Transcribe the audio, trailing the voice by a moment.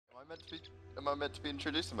Am I meant to be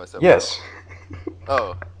introducing myself? Yes.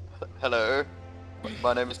 Oh, hello.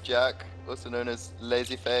 My name is Jack, also known as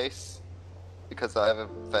Lazy Face, because I have a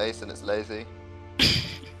face and it's lazy.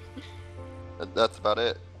 That's about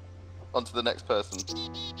it. On to the next person.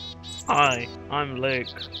 Hi, I'm Luke,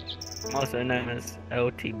 also known as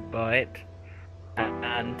LTbyte,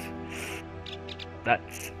 and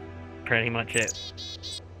that's pretty much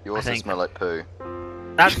it. You also smell like poo.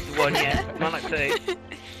 That's the one, yeah. Smell like poo.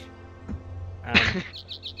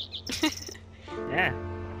 Yeah.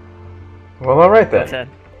 Well, alright Your then. turn.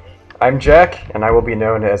 I'm Jack, and I will be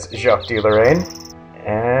known as Jacque de Lorraine,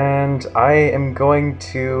 and I am going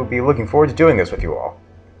to be looking forward to doing this with you all.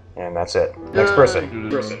 And that's it. Next person.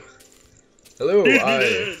 Hello,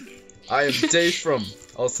 I am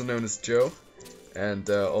Deyfrom, also known as Joe, and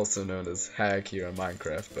also known as Hag here on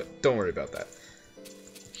Minecraft, but don't worry about that.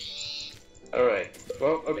 Alright,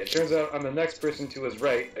 well, okay, turns out I'm the next person to his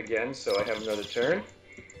right again, so I have another turn.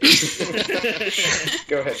 Go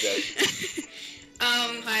ahead, Jess.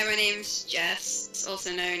 Hi, my name's Jess, also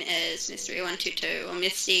known as Mystery122 or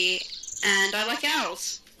Mystii, and I like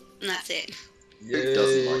owls. And that's it. Who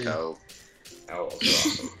doesn't like owls? Owls are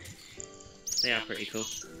awesome. They are pretty cool.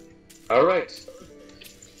 Alright.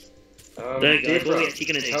 There you go. What are we Deyfrom, actually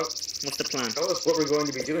gonna do? What's the plan? tell us what we're going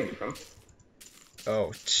to be doing, Deyfrom.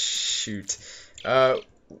 Oh, shoot.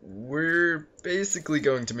 We're basically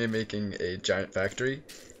going to be making a giant factory,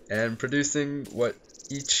 and producing what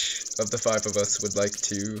each of the 5 of us would like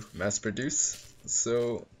to mass produce.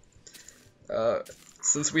 So,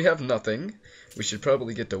 since we have nothing, we should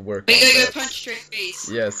probably get to work We on gotta that. go punch trees.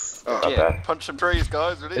 Yes. Oh, About yeah. that. Punch some trees,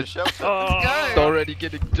 guys. We need a shelter. Oh, Go! already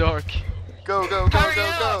getting dark. Go, go, go, Hurry go,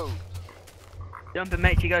 up. go! Jump and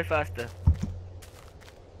makes you go faster.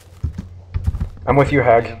 I'm with you,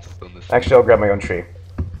 Hag. Hands on this. Actually, I'll grab my own tree.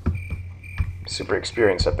 Super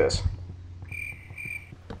experienced at this.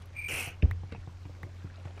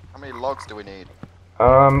 How many logs do we need?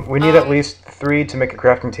 We need at least 3 to make a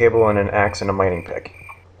crafting table and an axe and a mining pick.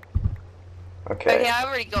 Okay, Okay. I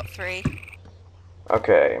already got 3.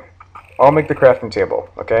 Okay. I'll make the crafting table,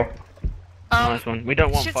 okay? Nice one. We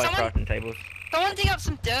don't want should 5 someone- crafting tables. Someone dig up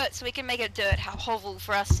some dirt so we can make a dirt hovel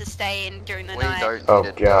for us to stay in during the We night. don't need Oh, a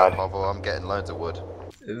God. dirt hovel. I'm getting loads of wood.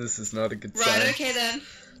 This is not a good Right, sign. okay then.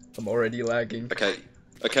 I'm already lagging.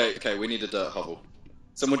 Okay, we need a dirt hovel.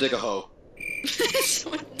 Someone dig a hole.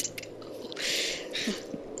 Someone dig a hole.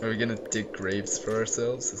 Are we gonna dig graves for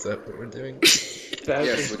ourselves? Is that what we're doing?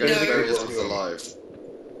 Yes, we're going to bury ourselves alive.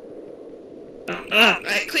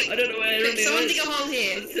 Right, quick. I don't know where Quick, it someone is. dig a hole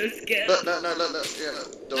here. I'm so scared. Look, yeah,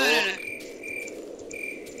 door. No.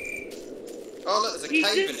 Oh, look, there's a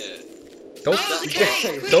cave in here. Don't. Oh, there's a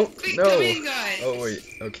cave! Quick, Don't. quick, No. come in, guys! Oh wait.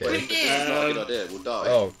 Okay. Quick, This is not a good idea, we'll die.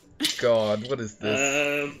 Oh God, what is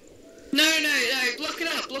this? No, block it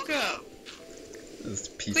up! This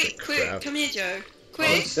piece Quick, of quick, crap. come here, Joe.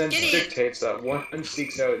 Common Quick, sense get in! dictates that one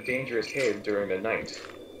seeks out a dangerous cave during the night.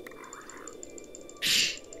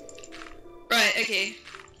 Right, okay.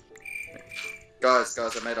 Guys,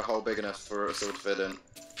 I made a hole big enough for us all to fit in.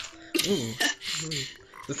 Ooh.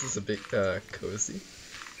 This is a bit cozy.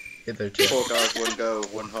 Hey there, Jeff. 4 guys, 1 girl,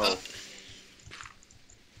 1 hole.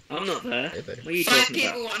 I'm not there. Hey there. What are you 5 talking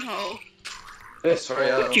people, about? 1 hole. This Hurry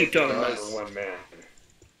hole up, is you talking only about? for 1 man.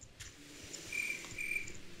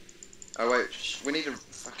 Oh wait, we need a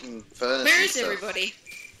fucking furnace. Where and is stuff. everybody?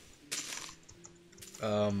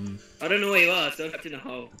 I don't know where you are, so I'm trapped in a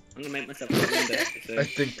hole. I'm gonna make myself a window. So I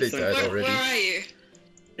think they so- died Where already. are you?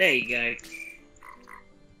 There you go.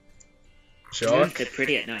 Jacque? They're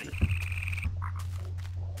pretty at night.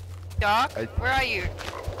 Doc, I- where are you?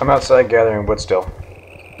 I'm outside gathering wood still.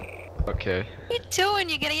 Okay. You doing?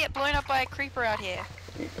 You're gonna get blown up by a creeper out here.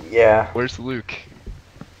 Yeah. Where's Luke?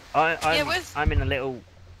 I'm in a little.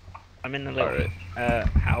 I'm in a little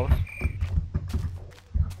house.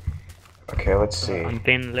 Okay, let's see. I'm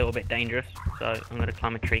being a little bit dangerous, so I'm gonna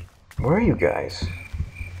climb a tree. Where are you guys?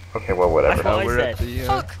 Okay, well, whatever. That's what I We're at said. the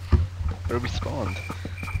Fuck! where we spawned.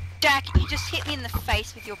 Jack, you just hit me in the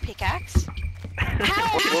face with your pickaxe.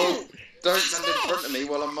 How? Well, don't stand in front of me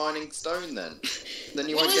while I'm mining stone then. Then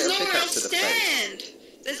you Well, won't there's get a nowhere pickaxe else to to the face.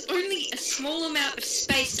 stand. There's only a small amount of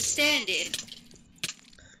space to stand in.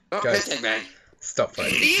 Stop Guys. hitting me. Stop Do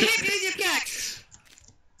fighting. you hit me with your pickaxe?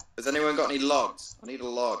 Has anyone got any logs? I need a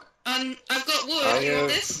log. I've got wood. I Do you want have-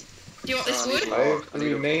 this? Do you want this I need wood? log. I have I the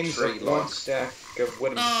need a remains tree of 1 log. stack of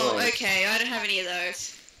wooden Oh, planks. okay. I don't have any of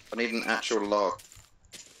those. I need an actual log.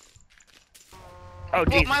 Oh, What,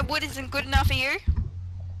 Jesus. my wood isn't good enough for you?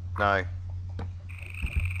 No.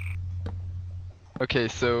 Okay,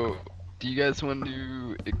 so do you guys want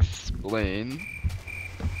to explain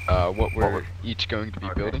what we're each going to be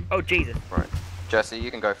building. Oh Jesus! Right. Jesse,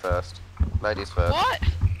 you can go first. Ladies first. What?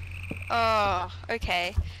 Oh,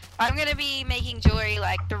 okay. I'm gonna be making jewelry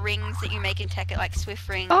like the rings that you make in Tekkit, like swift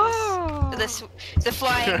rings, the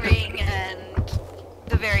flying ring, and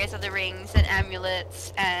the various other rings and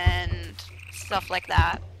amulets and stuff like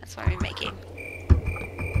that. That's what I'm making.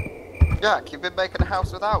 Jack, you've been making a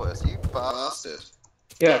house without us, you bastard.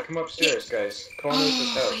 Yeah, come upstairs, guys. Come on into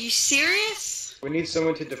this Are house. you serious? We need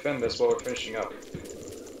someone to defend this while we're finishing up.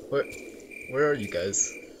 Where are you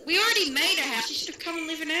guys? We already made a house. You should have come and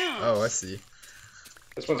live in ours. Oh, I see.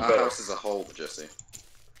 This one's Our better. house is a whole, Jesse.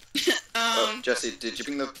 Jesse, did you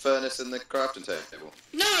bring the furnace and the crafting table?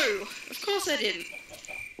 No, of course I didn't.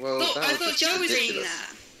 Well, Look, that I was thought just Joe was reading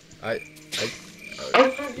ridiculous. that. I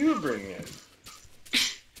thought you were bringing it.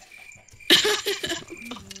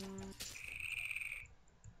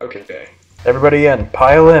 Okay. Everybody in.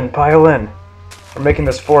 Pile in. Pile in. We're making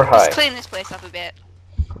this 4 high. Let's clean this place up a bit.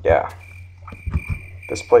 Yeah.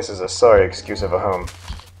 This place is a sorry excuse of a home.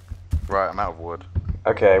 Right, I'm out of wood.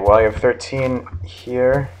 Okay, well I have 13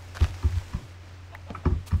 here.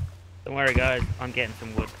 Don't worry, guys. I'm getting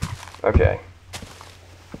some wood. Okay.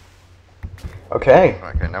 Okay.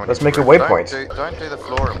 Okay, now we Let's need make a roof. waypoint. Don't do the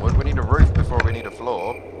floor in wood. We need a roof before we need a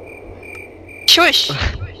floor. Shush!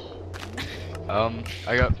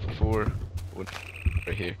 I got 4 wood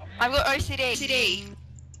right here. I've got OCD.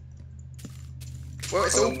 Well,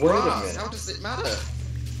 it's Oh, all wait a grass. minute. How does it matter?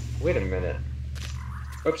 Wait a minute.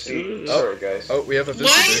 Oopsie. Oh. Sorry, guys. Oh, we have a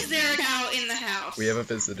Why is visitor. there a cow in the house? We have a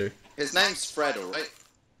visitor. His name's Fred, alright?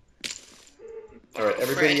 Alright,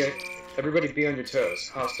 everybody be on your toes.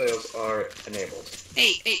 Hostiles are enabled.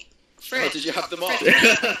 Hey, Fred. Oh, did you have them on? Come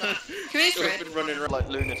here, We've Fred. been running around like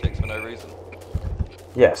lunatics for no reason.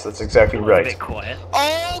 Yes, that's exactly A right. bit quiet.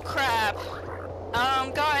 Oh crap!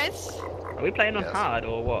 Guys. Are we playing on Yes. hard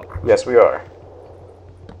or what? Yes, we are.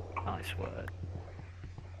 Nice word.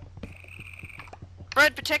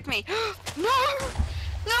 Fred, protect me. No!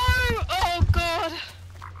 No! Oh god!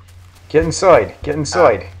 Get inside. Get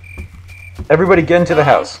inside. Everybody get into the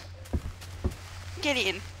house. Get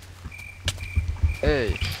in.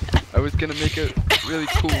 Hey, I was gonna make a really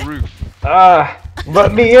cool roof. Ah,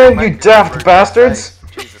 let me in, you daft bastards!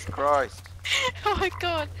 Jesus Christ. Oh my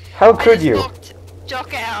god. How I could just you? knocked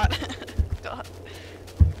Jacque out. God.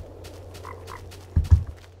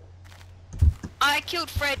 I killed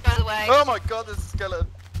Fred, by the way. Oh my god, there's a skeleton.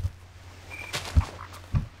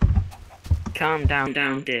 Calm down,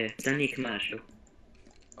 dear. It's only a commercial.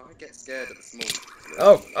 I get scared at the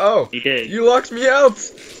small. Oh! You do. You locked me out!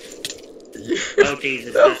 Oh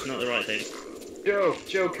Jesus, that's not the right thing.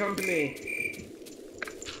 Joe, come to me.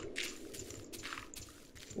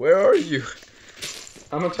 Where are you?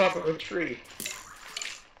 I'm on top of a tree.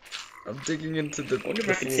 I'm digging into the I wonder if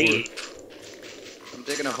I can floor. see you. I'm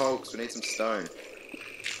digging a hole because we need some stone.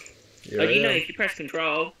 Here Oh, I you know, am. if you press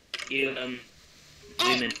control, you, zoom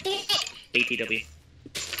in. BTW.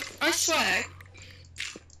 I swear.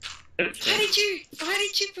 Oops, Why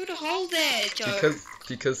did you put a hole there, Joe?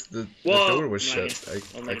 Because the Whoa, door was Megan. shut.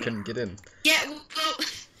 Oh, I Megan. couldn't get in. Yeah, well,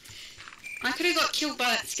 I could have got killed by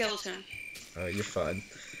that skeleton. You're fine.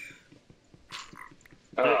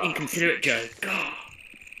 Inconsiderate Joe. God.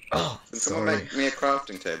 Oh, Can someone sorry. make me a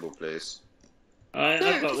crafting table, please? I've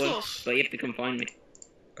got of one, course. but you have to come find me.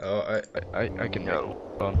 Oh, I can make No.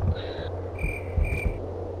 one.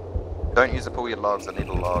 Don't use up all your logs, I need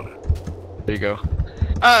a log. There you go.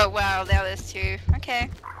 Oh wow, now there's 2. Okay.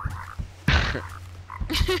 God.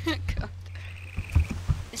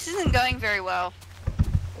 This isn't going very well.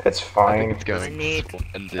 It's I think fine. it's I going need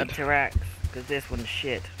ended. a Tirax, because this one's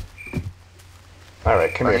shit.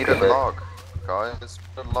 Alright, come I here, need a Cooper. log, guys.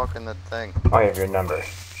 Put a log in the thing. I have your number.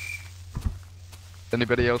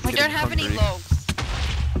 Anybody else I getting don't have hungry? any logs.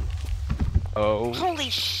 Oh, Holy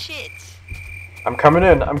shit. I'm coming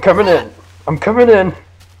in. I'm coming in. I'm coming in.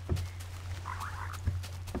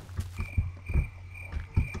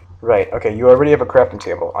 Right, okay, you already have a crafting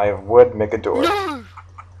table. I have wood, make a door. No!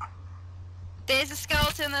 There's a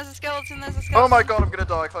skeleton, there's a skeleton. Oh my god, I'm gonna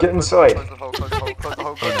die. Close, Get close the hole, inside. Close the hole, close the hole, close the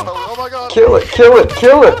hole, close the hole. Oh my god. Kill it, kill it,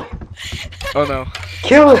 kill it! oh no.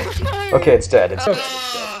 Kill it! No. Okay, it's dead. It's dead.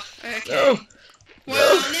 Oh, okay. No!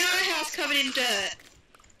 Well, now our house covered in dirt.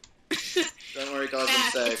 Don't worry, guys,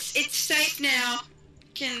 I'm safe. It's safe now.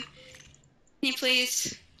 Can you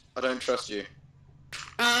please, I don't trust you.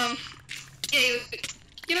 yeah,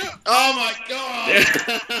 you know. Oh my god!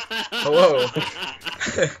 Hello!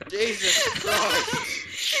 Jesus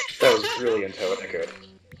Christ! That was brilliant how it echoed.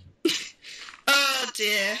 Oh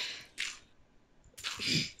dear.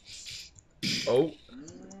 Oh!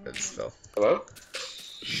 It fell. Hello?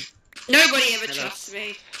 Nobody ever trusts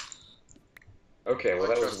me. Okay, well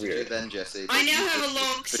that was Trusted you weird. then, Jesse. I but now you have a just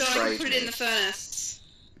log so I can betrayed put it me. in the furnace.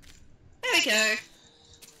 There we go.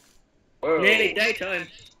 Whoa. Nearly daytime.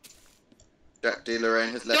 Jacque de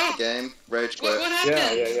Lorraine has left Stop. the game. Rage quit. What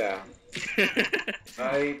happened? Yeah.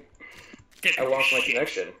 I lost my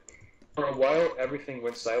connection. For a while, everything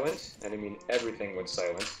went silent, and I mean everything went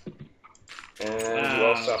silent. And you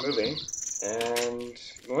all stopped moving, and,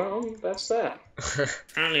 well, that's that.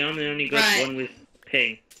 Apparently I'm the only good Right. one with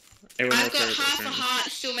ping. Everyone I've else got has it, half a apparently.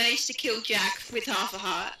 heart, still managed to kill Jack with half a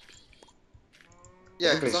heart.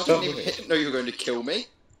 Yeah, because I Stop didn't moving. even know you were going to kill me.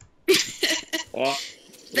 What?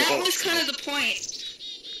 That was kind of the point.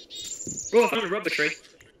 Oh, I found a rubber tree.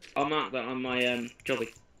 I'll mark that on my jobby.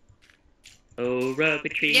 Oh, rubber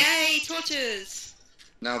tree. Yay, torches!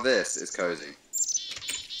 Now this is cozy.